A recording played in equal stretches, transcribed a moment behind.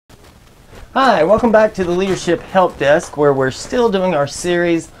Hi, welcome back to the Leadership Help Desk, where we're still doing our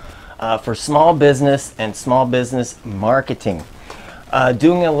series for small business and small business marketing.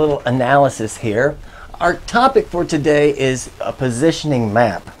 Doing a little analysis here. Our topic for today is a positioning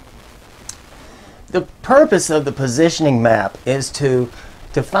map. The purpose of the positioning map is to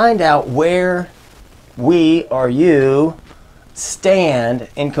find out where we or you stand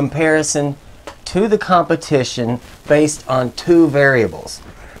in comparison to the competition based on two variables.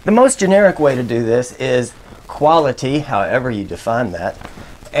 The most generic way to do this is quality, however you define that,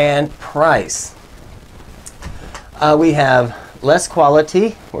 and price. We have less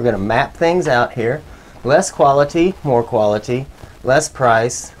quality. We're going to map things out here. Less quality, more quality. Less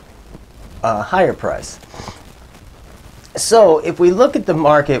price, higher price. So if we look at the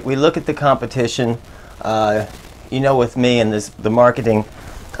market, we look at the competition, with me in the marketing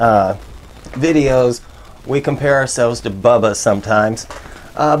videos, we compare ourselves to Bubba sometimes.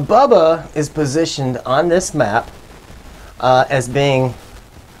 Bubba is positioned on this map as being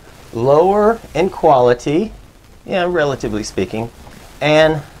lower in quality, relatively speaking,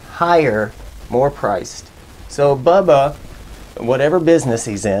 and higher, more priced. So Bubba, whatever business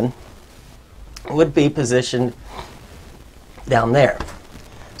he's in, would be positioned down there.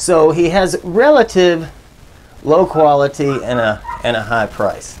 So he has relative low quality and a high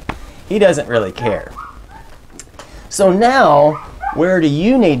price. He doesn't really care. So now, where do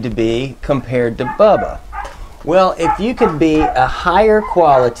you need to be compared to Bubba? Well, if you could be a higher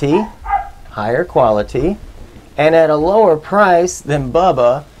quality, and at a lower price than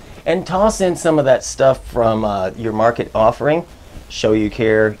Bubba, and toss in some of that stuff from your market offering, show you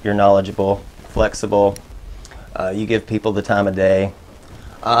care, you're knowledgeable, flexible, you give people the time of day,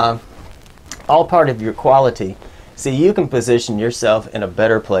 all part of your quality. See, you can position yourself in a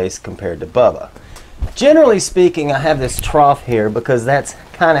better place compared to Bubba. Generally speaking, I have this trough here because that's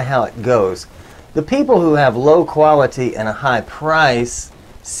kind of how it goes. The people who have low quality and a high price,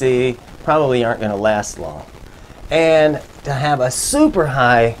 probably aren't going to last long. And to have a super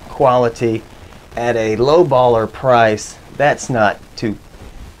high quality at a low baller price, that's not too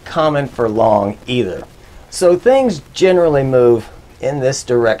common for long either. So things generally move in this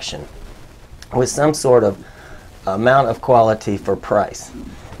direction with some sort of amount of quality for price.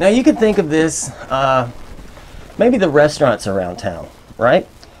 Now you could think of this, maybe the restaurants around town, right?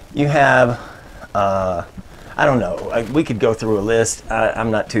 You have, I don't know, we could go through a list. I'm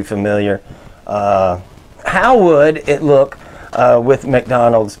not too familiar. How would it look with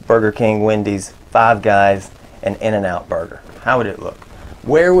McDonald's, Burger King, Wendy's, Five Guys, and In-N-Out Burger? How would it look?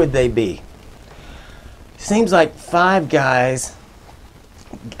 Where would they be? Seems like Five Guys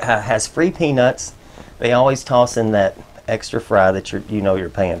has free peanuts. They always toss in that extra fry that you're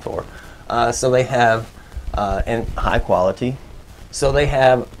paying for. So they have and high quality. So they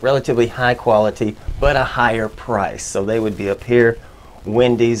have relatively high quality but a higher price. So they would be up here.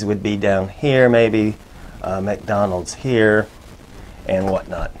 Wendy's would be down here maybe. McDonald's here and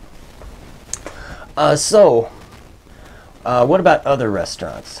whatnot. What about other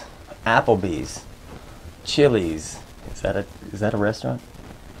restaurants? Applebee's, Chili's. Is that a restaurant?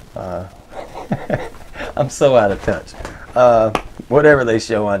 I'm so out of touch. Whatever they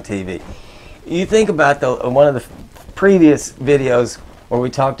show on TV. You think about one of the previous videos where we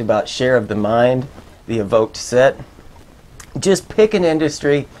talked about share of the mind, the evoked set. Just pick an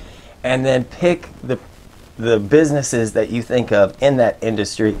industry and then pick the businesses that you think of in that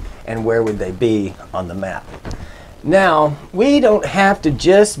industry and where would they be on the map. Now, we don't have to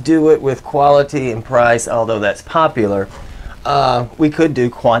just do it with quality and price, although that's popular. We could do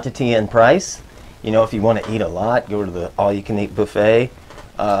quantity and price. If you want to eat a lot, go to the all-you-can-eat buffet.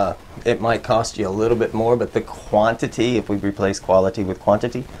 It might cost you a little bit more, but the quantity, if we replace quality with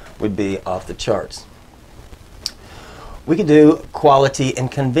quantity, would be off the charts. We could do quality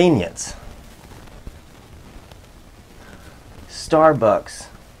and convenience. Starbucks.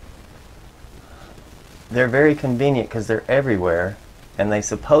 They're very convenient because they're everywhere, and they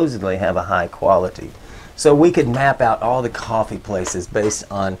supposedly have a high quality. So we could map out all the coffee places based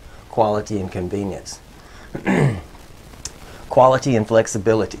on quality and convenience. Quality and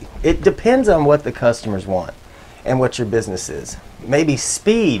flexibility. It depends on what the customers want and what your business is. Maybe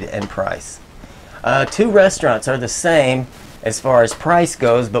speed and price. Two restaurants are the same as far as price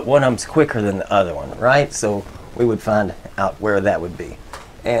goes, but one of them's quicker than the other one, right? So we would find out where that would be.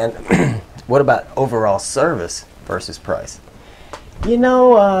 And what about overall service versus price? They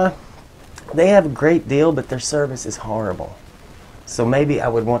have a great deal, but their service is horrible. So maybe I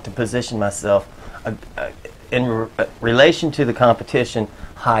would want to position myself in relation to the competition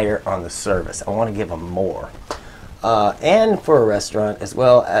higher on the service. I want to give them more. and for a restaurant as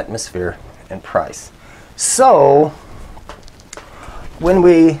well, atmosphere and price. So when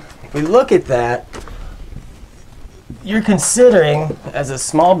we look at that, you're considering, as a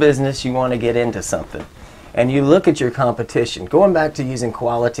small business, you want to get into something, and you look at your competition, going back to using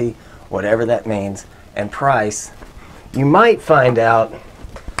quality, whatever that means, and price. You might find out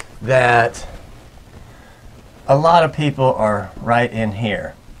that a lot of people are right in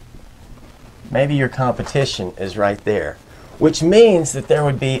here. Maybe your competition is right there, which means that there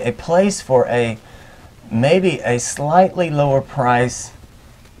would be a place for maybe a slightly lower price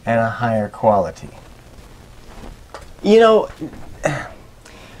and a higher quality. You know,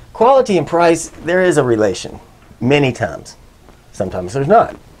 quality and price, there is a relation many times. Sometimes there's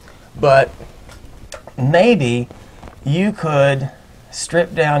not. But maybe you could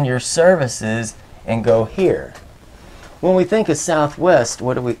strip down your services and go here. When we think of Southwest,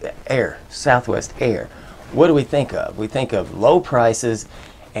 Southwest Air, what do we think of? We think of low prices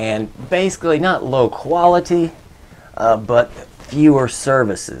and basically not low quality, but fewer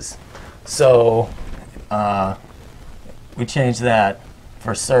services. So we change that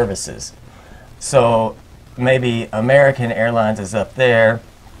for services. So maybe American Airlines is up there,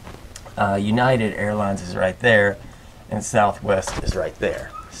 United Airlines is right there, and Southwest is right there.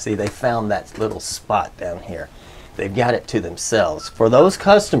 See, they found that little spot down here. They've got it to themselves. For those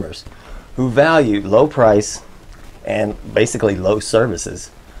customers who value low price and basically low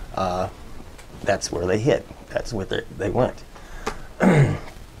services, that's where they hit. That's what they went.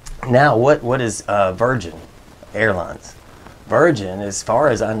 Now, what is Virgin Airlines? Virgin, as far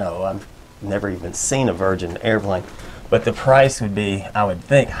as I know, I've never even seen a Virgin airplane, but the price would be, I would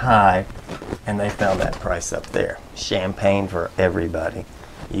think, high, and they found that price up there. Champagne for everybody.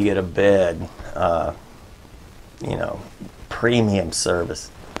 You get a bed, you know, premium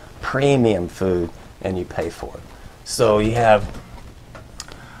service, premium food, and you pay for it. So you have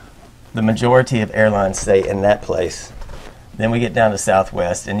the majority of airlines stay in that place. Then we get down to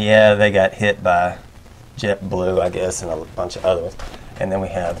Southwest, and yeah, they got hit by JetBlue, I guess, and a bunch of others. And then we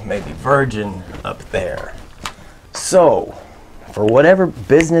have maybe Virgin up there. So, for whatever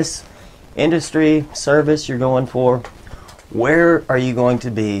business, industry, service you're going for, where are you going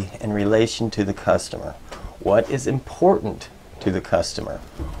to be in relation to the customer? What is important to the customer?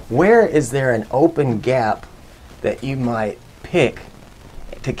 Where is there an open gap that you might pick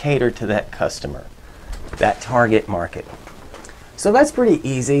to cater to that customer, that target market? So that's pretty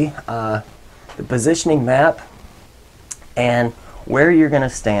easy. The positioning map and where you're going to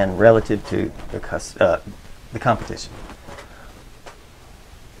stand relative to the competition.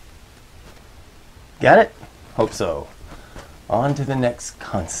 Got it? Hope so. On to the next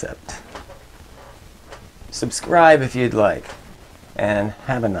concept. Subscribe if you'd like, and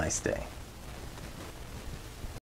have a nice day.